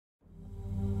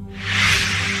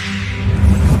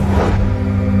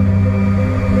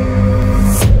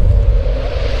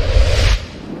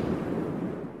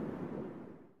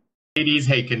Ladies,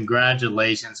 hey,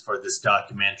 congratulations for this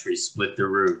documentary, Split the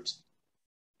Root.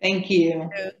 Thank you.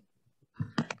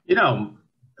 You know,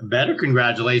 better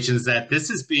congratulations that this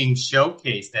is being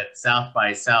showcased at South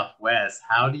by Southwest.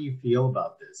 How do you feel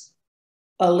about this?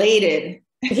 Elated.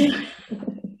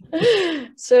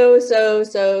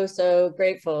 So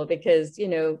grateful because, you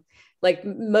know, like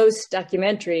most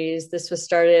documentaries, this was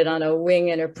started on a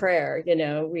wing and a prayer. You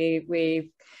know,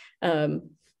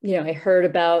 you know, I heard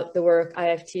about the work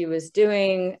IFT was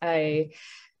doing. You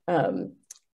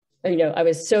know, I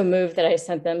was so moved that I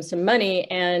sent them some money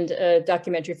and a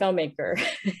documentary filmmaker.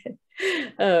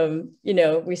 You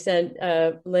know, we sent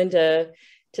Linda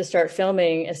to start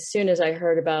filming as soon as I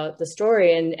heard about the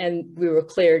story, and we were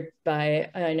cleared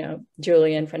by, I know,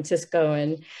 Julie and Francisco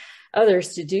and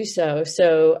others to do so.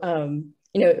 So,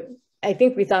 you know, I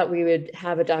think we thought we would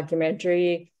have a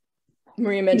documentary.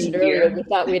 Maria mentioned earlier, we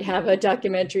thought we'd have a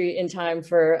documentary in time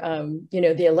for, you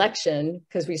know, the election,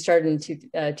 because we started in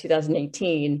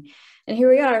 2018. And here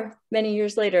we are many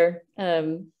years later.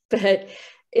 But,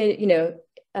 you know,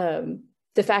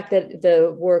 the fact that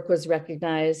the work was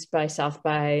recognized by South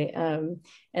by,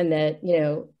 and that, you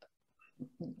know,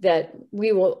 that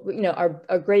we will, you know,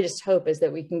 our greatest hope is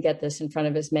that we can get this in front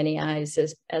of as many eyes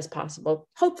as possible.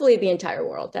 Hopefully the entire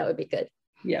world, that would be good.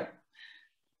 Yeah.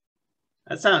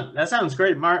 That sounds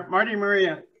great. Marty,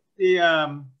 Maria,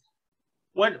 the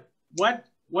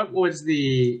what was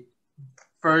the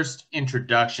first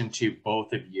introduction to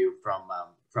both of you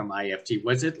from IFT?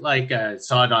 Was it like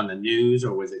saw it on the news,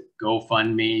 or was it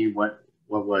GoFundMe? What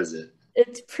was it?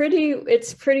 It's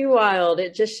pretty wild.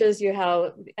 It just shows you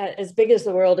how, as big as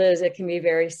the world is, it can be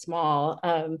very small.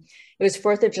 It was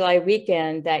 4th of July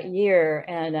weekend that year,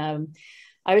 and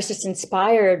I was just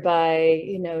inspired by,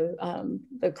 you know,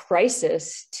 the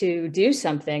crisis to do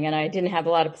something, and I didn't have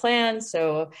a lot of plans,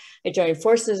 so I joined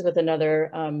forces with another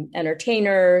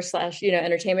entertainer / you know,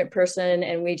 entertainment person,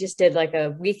 and we just did like a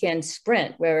weekend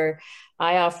sprint where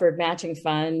I offered matching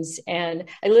funds, and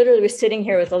I literally was sitting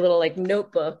here with a little like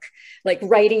notebook, like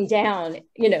writing down,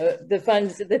 you know, the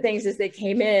funds, the things as they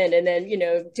came in, and then, you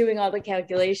know, doing all the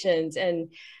calculations,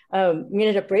 and we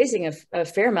ended up raising a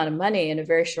fair amount of money in a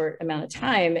very short amount of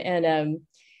time.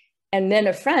 And then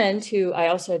a friend who I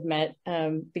also had met,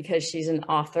 because she's an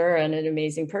author and an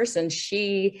amazing person,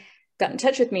 she got in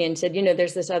touch with me and said, you know,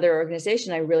 there's this other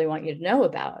organization I really want you to know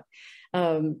about.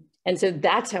 And so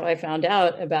that's how I found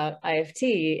out about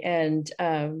IFT. And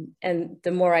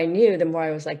the more I knew, the more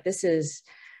I was like, this is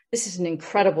an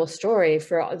incredible story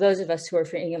for those of us who are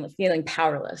feeling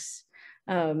powerless.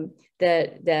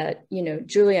 That you know,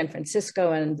 Julie and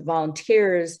Francisco and the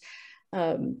volunteers,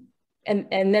 and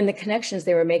then the connections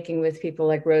they were making with people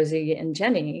like Rosie and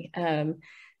Jenny,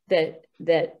 that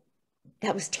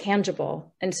was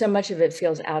tangible, and so much of it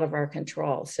feels out of our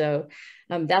control. So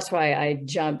that's why I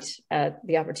jumped at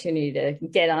the opportunity to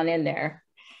get on in there.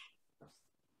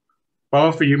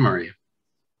 Well, for you, Maria.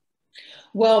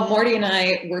 Well, Marty and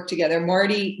I worked together.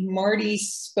 Marty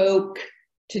spoke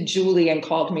to Julie and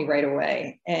called me right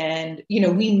away. And, you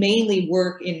know, we mainly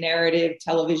work in narrative,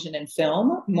 television, and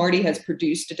film. Marty has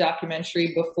produced a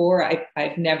documentary before.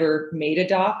 I've never made a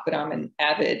doc, but I'm an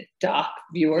avid doc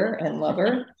viewer and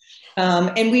lover.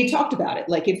 And we talked about it.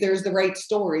 Like, if there's the right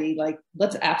story, like,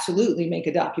 let's absolutely make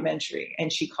a documentary.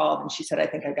 And she called and she said, I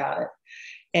think I got it.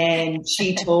 And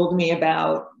she told me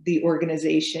about the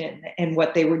organization and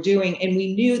what they were doing. And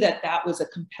we knew that that was a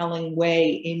compelling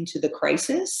way into the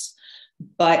crisis.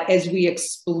 But as we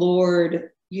explored,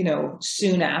 you know,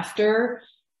 soon after,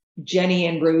 Jenny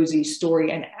and Rosie's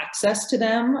story and access to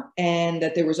them, and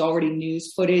that there was already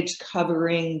news footage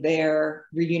covering their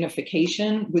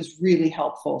reunification, was really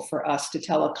helpful for us to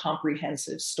tell a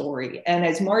comprehensive story. And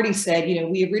as Marty said, you know,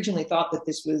 we originally thought that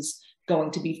this was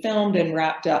going to be filmed and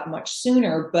wrapped up much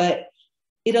sooner, but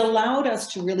it allowed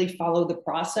us to really follow the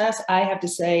process. I have to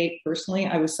say, personally,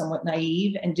 I was somewhat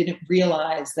naive and didn't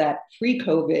realize that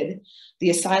pre-COVID, the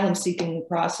asylum seeking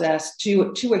process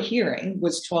to a hearing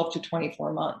was 12 to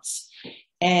 24 months.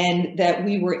 And that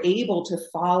we were able to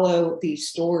follow these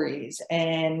stories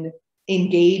and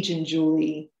engage in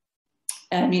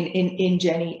in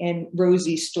Jenny and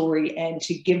Rosie's story, and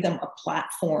to give them a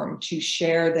platform to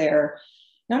share their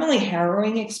not only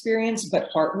harrowing experience,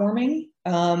 but heartwarming.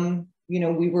 You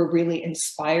know, we were really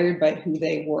inspired by who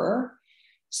they were.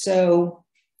 So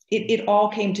it all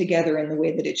came together in the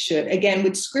way that it should. Again,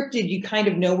 with scripted, you kind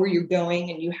of know where you're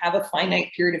going and you have a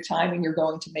finite period of time and you're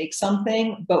going to make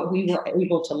something, but we were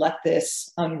able to let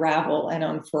this unravel and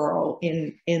unfurl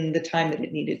in the time that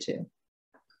it needed to.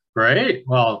 Great.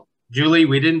 Well, Julie,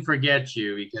 we didn't forget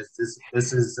you because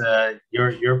this is you're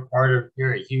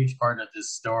a huge part of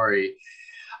this story.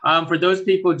 For those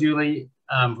people, Julie,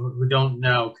 who don't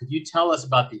know, could you tell us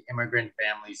about the Immigrant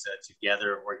Families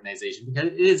Together organization?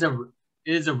 Because it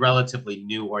is a relatively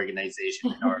new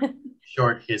organization in our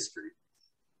short history.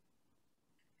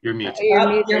 You're muted.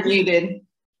 You're muted.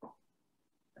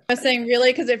 I was saying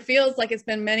really because it feels like it's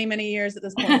been many, many years at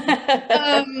this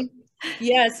point.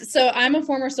 Yes, so I'm a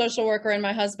former social worker, and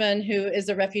my husband, who is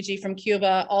a refugee from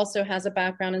Cuba, also has a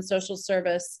background in social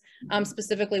service,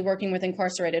 specifically working with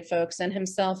incarcerated folks, and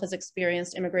himself has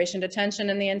experienced immigration detention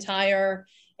and the entire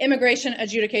immigration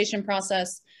adjudication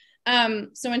process.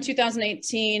 So in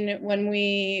 2018, when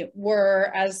we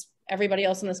were, as everybody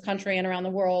else in this country and around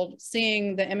the world,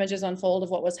 seeing the images unfold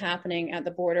of what was happening at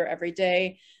the border every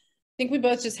day, I think we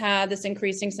both just had this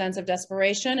increasing sense of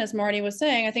desperation. As Marti was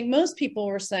saying, I think most people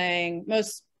were saying,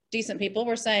 most decent people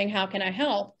were saying, how can I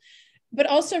help? But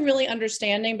also really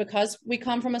understanding, because we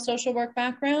come from a social work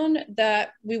background,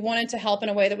 that we wanted to help in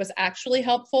a way that was actually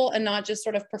helpful and not just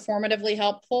sort of performatively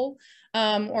helpful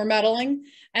or meddling.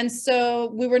 And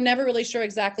so we were never really sure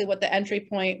exactly what the entry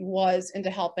point was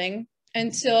into helping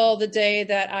until the day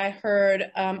that I heard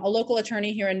a local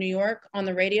attorney here in New York on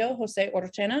the radio, Jose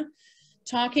Orchena,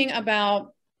 talking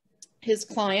about his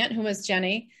client, who was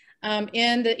Jenny,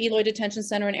 in the Eloy Detention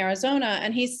Center in Arizona.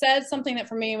 And he said something that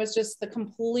for me was just the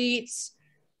complete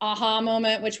aha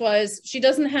moment, which was, she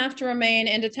doesn't have to remain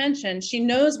in detention. She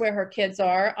knows where her kids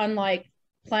are, unlike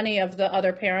plenty of the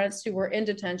other parents who were in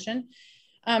detention.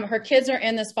 Her kids are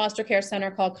in this foster care center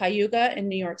called Cayuga in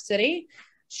New York City.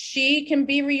 She can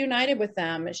be reunited with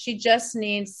them. She just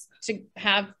needs to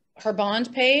have her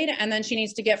bond paid, and then she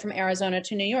needs to get from Arizona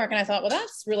to New York. And I thought, well,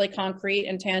 that's really concrete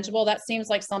and tangible. That seems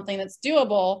like something that's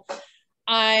doable.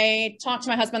 I talked to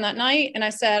my husband that night and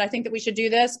I said, I think that we should do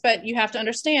this, but you have to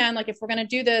understand, like, if we're going to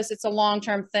do this, it's a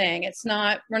long-term thing. It's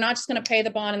not, we're not just going to pay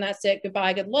the bond and that's it.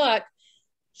 Goodbye, good luck.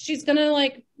 She's going to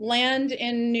like land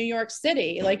in New York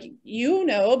City. Like, you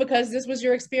know, because this was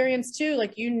your experience too,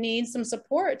 like you need some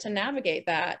support to navigate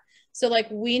that. So like,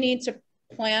 we need to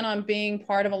plan on being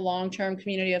part of a long-term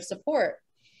community of support.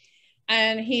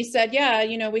 And he said, yeah,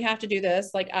 you know, we have to do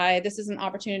this. Like, this is an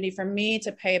opportunity for me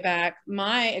to pay back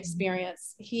my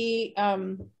experience. He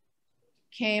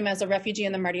came as a refugee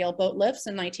in the Marti boat lifts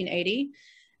in 1980.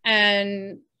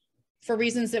 And for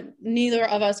reasons that neither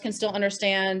of us can still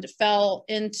understand, fell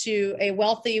into a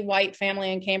wealthy white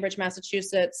family in Cambridge,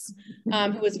 Massachusetts,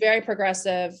 who was very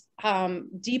progressive,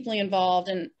 deeply involved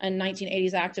in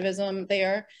 1980s activism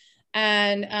there.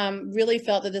 And really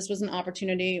felt that this was an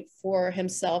opportunity for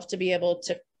himself to be able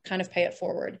to kind of pay it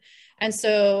forward. And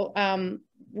so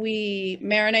we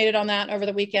marinated on that over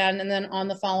the weekend. And then on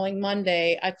the following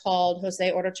Monday, I called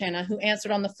Jose Orchena, who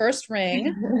answered on the first ring.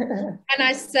 And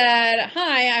I said,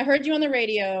 hi, I heard you on the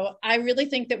radio. I really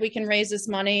think that we can raise this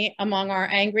money among our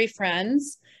angry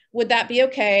friends. Would that be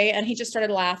okay? And he just started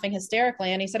laughing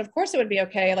hysterically. And he said, of course it would be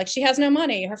okay. Like, she has no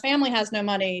money. Her family has no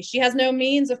money. She has no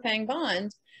means of paying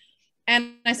bond.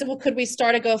 And I said, well, could we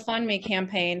start a GoFundMe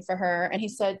campaign for her? And he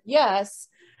said, yes.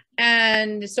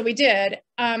 And so we did.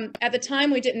 At the time,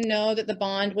 we didn't know that the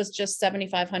bond was just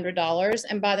 $7,500.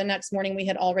 And by the next morning, we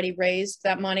had already raised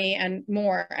that money and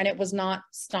more, and it was not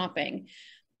stopping.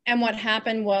 And what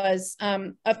happened was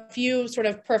a few sort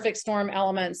of perfect storm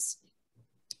elements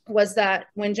was that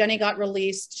when Jenny got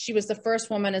released, she was the first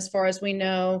woman, as far as we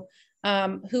know,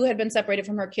 who had been separated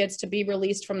from her kids to be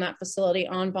released from that facility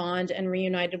on bond and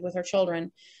reunited with her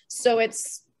children. So it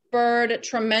spurred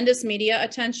tremendous media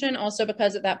attention, also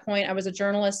because at that point I was a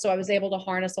journalist, so I was able to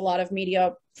harness a lot of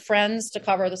media friends to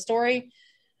cover the story.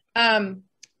 And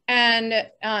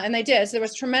they did. So there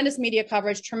was tremendous media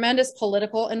coverage, tremendous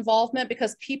political involvement,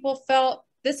 because people felt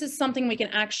this is something we can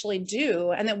actually do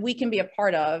and that we can be a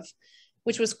part of,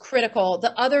 which was critical.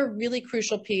 The other really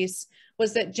crucial piece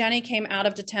was that Jenny came out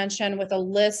of detention with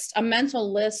a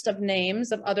mental list of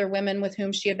names of other women with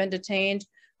whom she had been detained,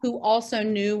 who also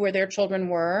knew where their children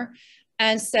were,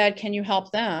 and said, can you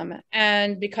help them?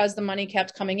 And because the money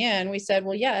kept coming in, we said,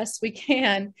 well, yes, we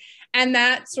can. And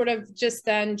that sort of just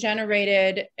then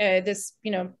generated this,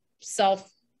 you know,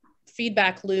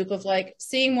 self-feedback loop of like,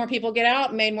 seeing more people get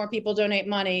out, made more people donate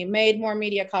money, made more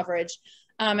media coverage.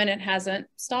 And it hasn't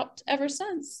stopped ever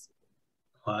since.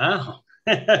 Wow.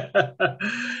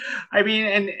 I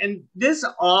mean, and this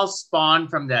all spawned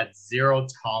from that zero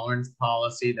tolerance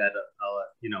policy that,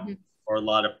 you know, for a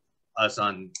lot of us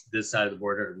on this side of the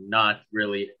border are not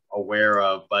really aware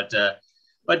of. But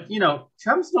you know,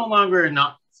 Trump's no longer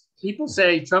people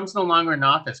say Trump's no longer in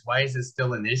office. Why is this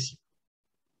still an issue?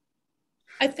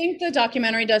 I think the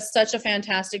documentary does such a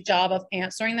fantastic job of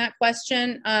answering that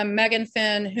question. Megan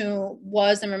Finn, who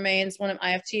was and remains one of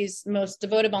IFT's most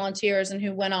devoted volunteers and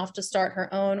who went off to start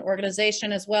her own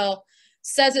organization as well,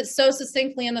 says it so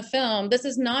succinctly in the film. This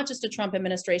is not just a Trump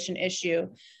administration issue.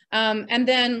 And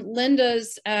then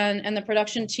Linda's and the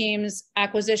production team's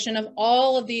acquisition of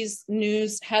all of these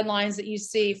news headlines that you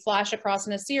see flash across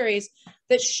in a series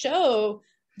that show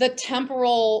the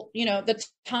temporal, the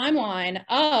timeline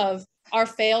of our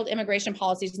failed immigration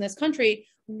policies in this country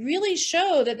really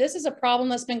show that this is a problem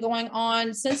that's been going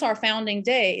on since our founding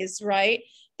days, right?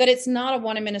 That it's not a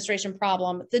one administration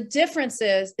problem. The difference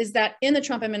is that in the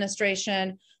Trump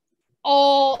administration,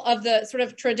 all of the sort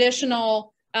of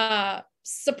traditional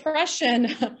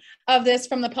suppression of this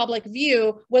from the public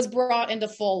view was brought into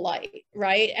full light,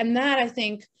 right? And that, I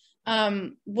think,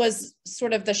 was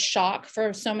sort of the shock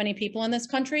for so many people in this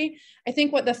country. I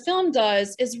think what the film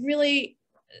does is really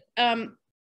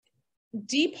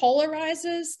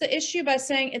depolarizes the issue by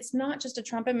saying it's not just a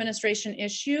Trump administration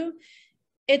issue.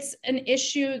 It's an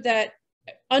issue that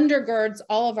undergirds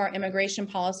all of our immigration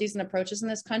policies and approaches in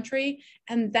this country.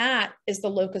 And that is the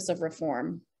locus of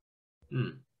reform.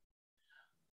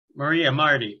 Maria,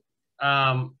 Marty,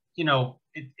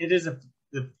 it is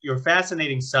your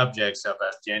fascinating subjects of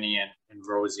us, Jenny and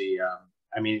Rosie.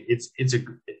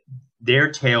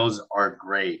 Their tales are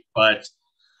great, but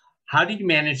how did you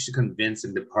manage to convince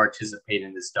them to participate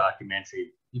in this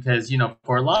documentary? Because,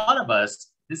 for a lot of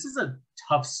us, this is a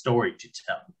tough story to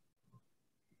tell.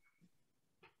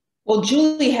 Well,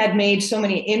 Julie had made so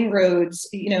many inroads,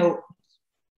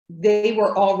 they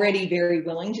were already very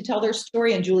willing to tell their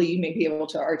story. And Julie, you may be able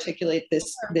to articulate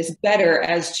this better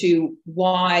as to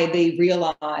why they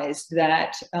realized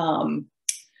that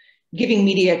giving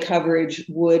media coverage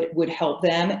would help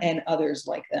them and others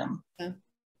like them. Yeah.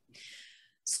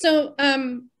 So,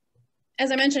 as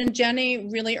I mentioned, Jenny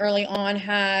really early on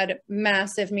had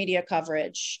massive media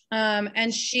coverage.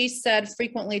 And she said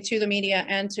frequently to the media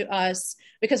and to us,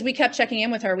 because we kept checking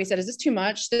in with her, we said, is this too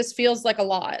much? This feels like a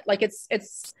lot. Like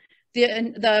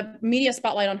the media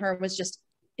spotlight on her was just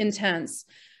intense.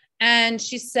 And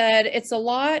she said, it's a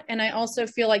lot. And I also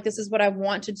feel like this is what I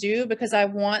want to do because I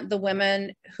want the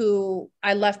women who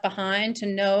I left behind to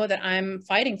know that I'm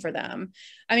fighting for them.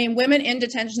 I mean, women in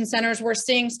detention centers were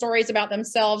seeing stories about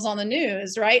themselves on the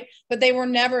news, right? But they were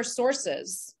never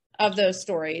sources of those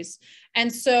stories.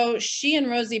 And so she and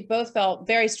Rosie both felt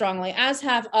very strongly, as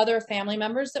have other family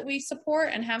members that we support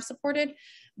and have supported,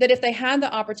 that if they had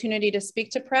the opportunity to speak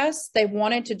to press, they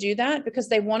wanted to do that because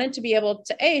they wanted to be able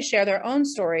to A, share their own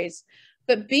stories,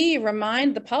 but B,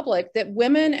 remind the public that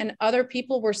women and other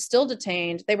people were still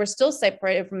detained. They were still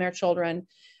separated from their children.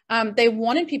 They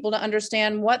wanted people to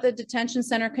understand what the detention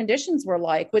center conditions were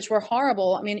like, which were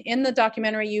horrible. I mean, in the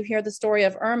documentary, you hear the story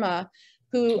of Irma,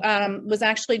 who was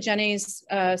actually Jenny's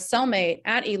cellmate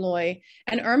at Eloy,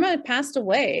 and Irma had passed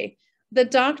away. The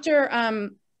doctor,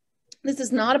 this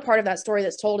is not a part of that story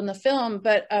that's told in the film,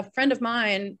 but a friend of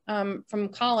mine from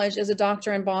college is a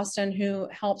doctor in Boston who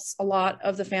helps a lot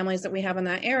of the families that we have in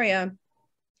that area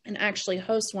and actually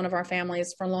hosts one of our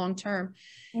families for long term.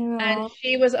 And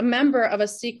she was a member of a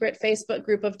secret Facebook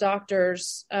group of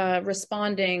doctors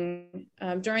responding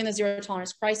during the zero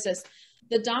tolerance crisis.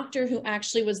 The doctor who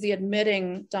actually was the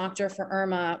admitting doctor for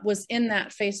Irma was in that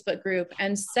Facebook group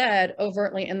and said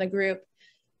overtly in the group,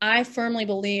 I firmly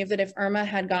believe that if Irma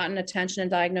had gotten attention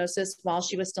and diagnosis while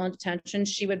she was still in detention,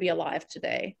 she would be alive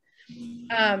today.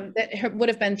 That would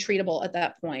have been treatable at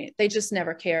that point. They just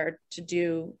never cared to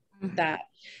do that.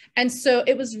 And so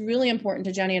it was really important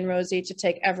to Jenny and Rosie to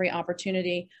take every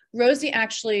opportunity. Rosie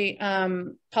actually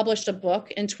published a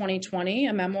book in 2020,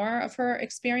 a memoir of her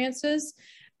experiences.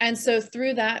 And so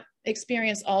through that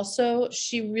experience also,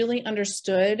 she really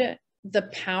understood the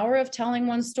power of telling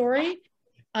one story.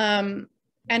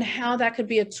 And how that could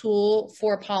be a tool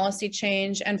for policy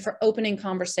change and for opening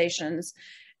conversations.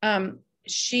 I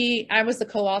was the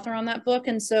co-author on that book.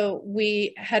 And so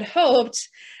we had hoped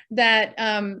that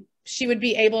she would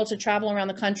be able to travel around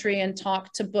the country and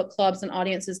talk to book clubs and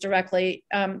audiences directly.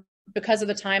 Because of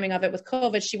the timing of it with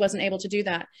COVID, she wasn't able to do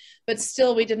that. But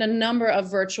still, we did a number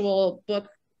of virtual book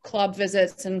club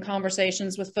visits and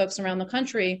conversations with folks around the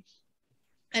country.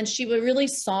 And she really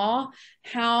saw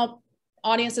how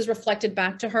audiences reflected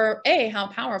back to her, A, how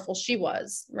powerful she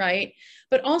was, right?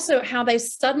 But also how they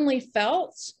suddenly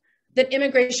felt that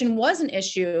immigration was an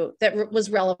issue that was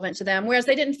relevant to them, whereas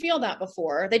they didn't feel that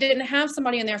before. They didn't have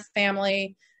somebody in their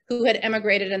family who had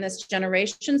immigrated in this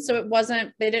generation. So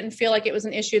they didn't feel like it was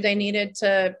an issue they needed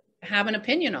to have an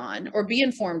opinion on or be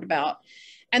informed about.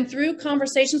 And through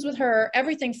conversations with her,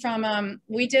 everything from,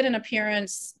 we did an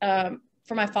appearance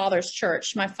for my father's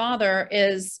church. My father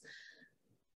is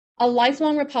a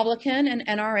lifelong Republican and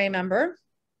NRA member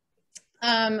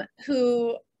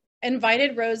who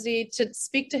invited Rosie to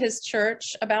speak to his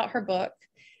church about her book.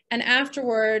 And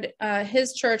afterward,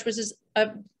 his church, which is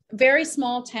a very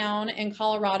small town in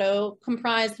Colorado,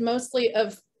 comprised mostly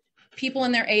of people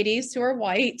in their 80s who are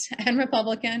white and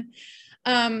Republican,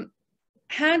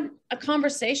 had a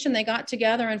conversation. They got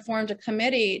together and formed a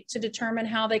committee to determine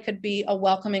how they could be a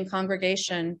welcoming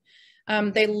congregation.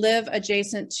 They live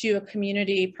adjacent to a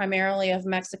community primarily of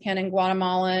Mexican and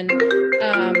Guatemalan.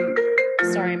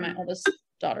 Sorry, my oldest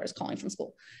daughter is calling from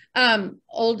school.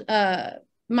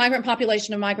 Migrant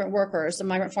population of migrant workers and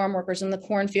migrant farm workers in the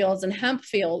cornfields and hemp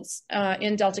fields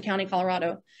in Delta County,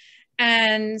 Colorado.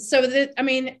 And so,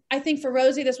 I think for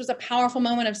Rosie, this was a powerful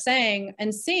moment of saying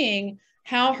and seeing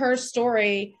how her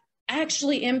story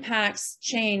actually impacts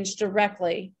change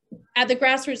directly at the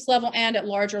grassroots level and at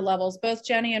larger levels. Both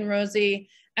Jenny and Rosie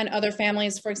and other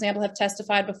families, for example, have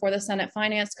testified before the Senate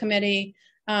Finance Committee,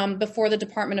 before the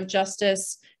Department of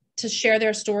Justice, to share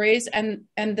their stories, and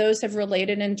those have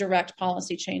related in direct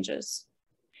policy changes.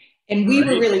 And we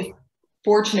were really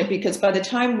fortunate because by the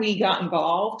time we got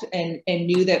involved and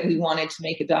knew that we wanted to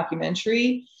make a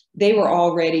documentary, they were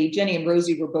already, Jenny and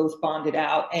Rosie were both bonded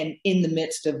out and in the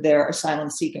midst of their asylum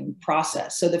seeking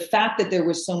process. So the fact that there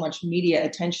was so much media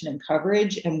attention and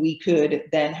coverage, and we could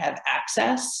then have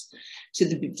access to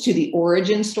the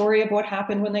origin story of what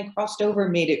happened when they crossed over,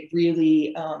 made it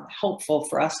really helpful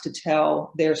for us to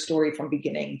tell their story from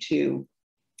beginning to,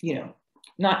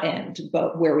 not end,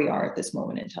 but where we are at this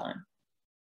moment in time.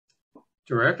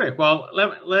 Terrific. Well,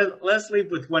 let's leave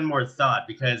with one more thought,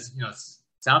 because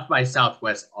South by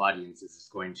Southwest audiences is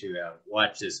going to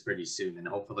watch this pretty soon, and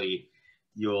hopefully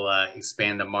you'll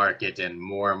expand the market and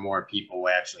more people will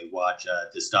actually watch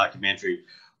this documentary.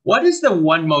 What is the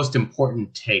one most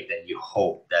important take that you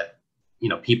hope that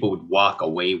people would walk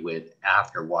away with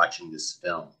after watching this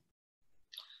film?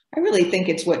 I really think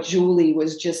it's what Julie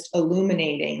was just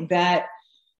illuminating, that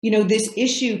this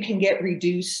issue can get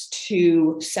reduced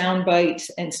to sound bites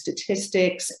and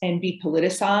statistics and be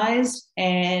politicized.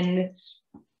 And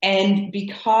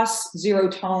because zero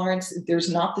tolerance,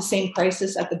 there's not the same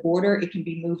crisis at the border, it can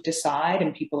be moved aside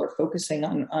and people are focusing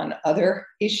on other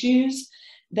issues,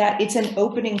 that it's an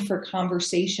opening for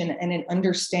conversation and an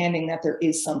understanding that there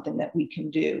is something that we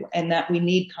can do and that we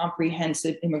need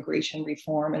comprehensive immigration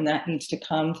reform, and that needs to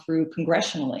come through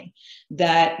congressionally.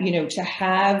 That, to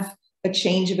have a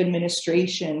change of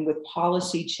administration with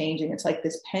policy changing, it's like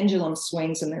this pendulum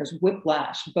swings and there's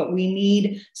whiplash, but we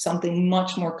need something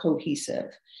much more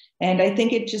cohesive. And I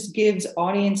think it just gives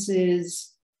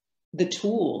audiences the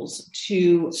tools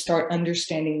to start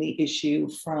understanding the issue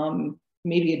from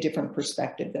maybe a different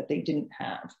perspective that they didn't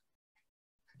have.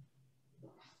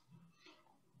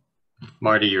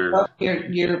 Marty, you're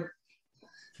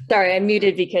sorry, I'm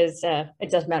muted because it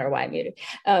doesn't matter why I'm muted.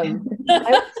 I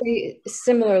would say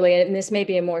similarly, and this may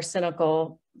be a more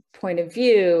cynical point of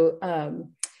view,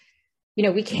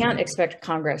 we can't expect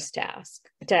Congress to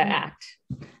act.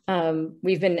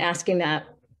 We've been asking that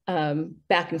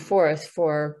back and forth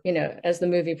for, as the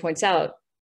movie points out,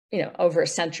 over a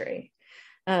century.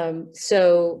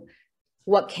 So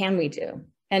what can we do?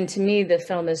 And to me, the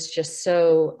film is just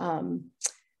so,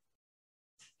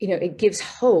 it gives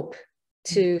hope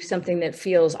to something that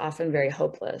feels often very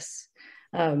hopeless.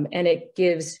 And it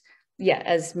gives,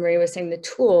 as Maria was saying, the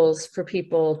tools for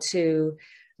people to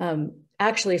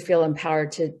actually feel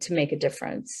empowered to make a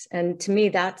difference. And to me,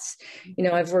 that's,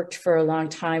 I've worked for a long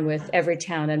time with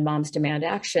Everytown and Moms Demand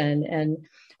Action. And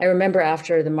I remember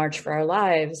after the March for Our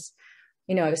Lives,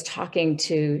 I was talking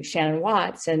to Shannon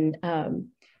Watts, and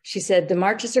she said, the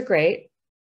marches are great.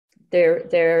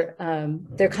 They're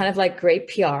kind of like great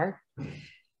PR,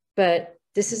 but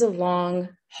this is a long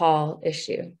haul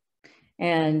issue.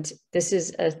 And this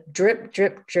is a drip,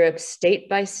 drip, drip, state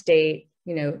by state,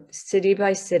 city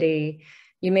by city.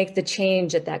 You make the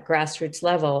change at that grassroots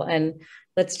level. And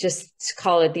let's just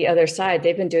call it the other side.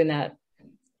 They've been doing that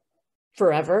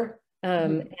forever.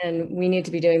 And we need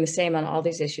to be doing the same on all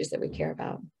these issues that we care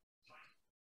about.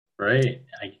 Right.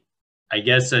 I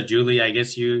guess, Julie, I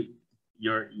guess your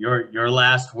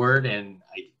last word, and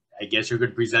I guess you're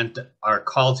going to present our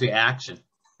call to action.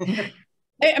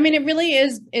 I mean, it really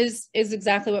is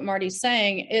exactly what Marty's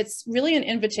saying. It's really an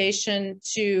invitation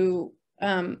to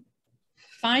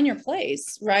find your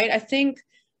place, right? I think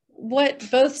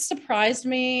what both surprised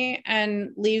me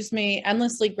and leaves me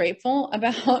endlessly grateful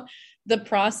about the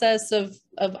process of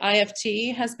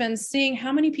IFT has been seeing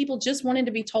how many people just wanted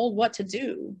to be told what to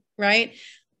do, right?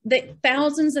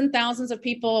 Thousands and thousands of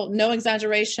people, no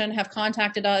exaggeration, have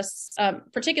contacted us,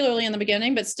 particularly in the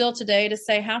beginning, but still today, to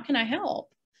say, how can I help?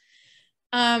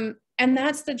 And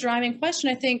that's the driving question.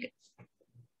 I think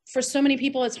for so many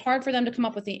people, it's hard for them to come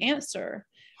up with the answer,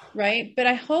 right? But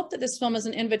I hope that this film is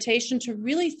an invitation to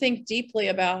really think deeply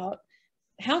about,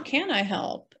 how can I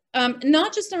help?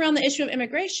 Not just around the issue of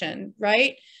immigration,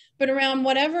 right? But around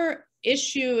whatever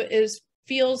issue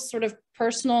feels sort of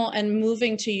personal and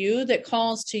moving to you, that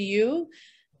calls to you,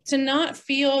 to not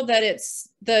feel that it's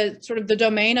the sort of the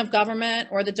domain of government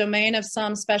or the domain of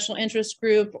some special interest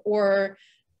group or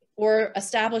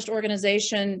established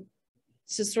organization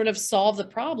to sort of solve the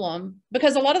problem,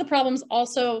 because a lot of the problems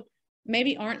also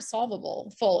maybe aren't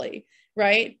solvable fully,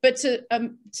 right? But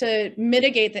to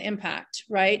mitigate the impact,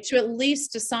 right? To at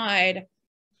least decide,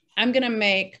 I'm going to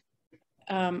make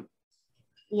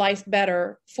life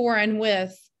better for and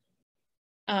with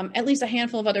at least a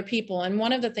handful of other people. And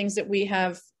one of the things that we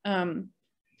have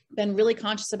been really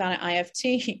conscious about at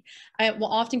IFT, I will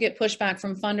often get pushback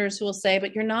from funders who will say,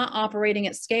 but you're not operating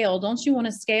at scale. Don't you want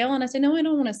to scale? And I say, no, I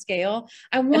don't want to scale.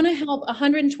 I want to help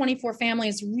 124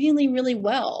 families really, really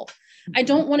well. I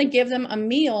don't want to give them a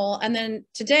meal and then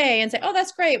today and say, oh,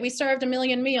 that's great, we served 1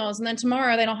 million meals, and then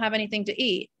tomorrow they don't have anything to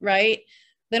eat, right?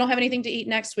 They don't have anything to eat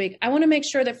next week. I want to make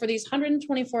sure that for these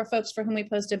 124 folks for whom we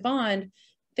posted bond,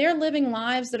 they're living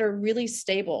lives that are really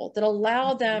stable, that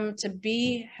allow them to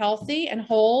be healthy and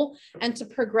whole and to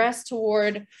progress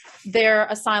toward their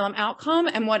asylum outcome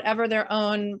and whatever their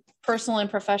own personal and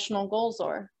professional goals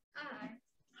are.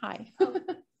 Hi. Oh.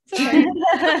 Sorry.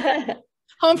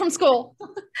 Home from school.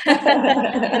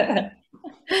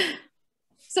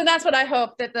 So that's what I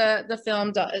hope that the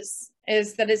film does,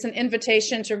 is that it's an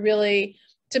invitation to really,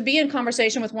 to be in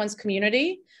conversation with one's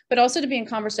community, but also to be in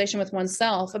conversation with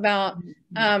oneself about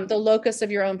the locus of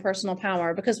your own personal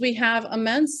power, because we have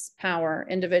immense power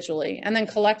individually. And then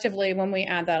collectively, when we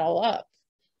add that all up,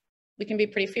 we can be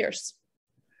pretty fierce.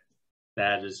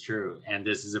 That is true. And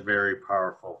this is a very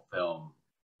powerful film.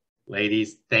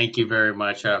 Ladies, thank you very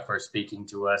much for speaking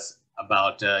to us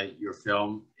about your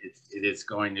film. It's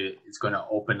going to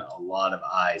open a lot of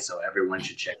eyes, so everyone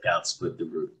should check out Split the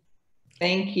Root.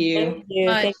 Thank you. Thank you.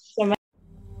 Thank you so much.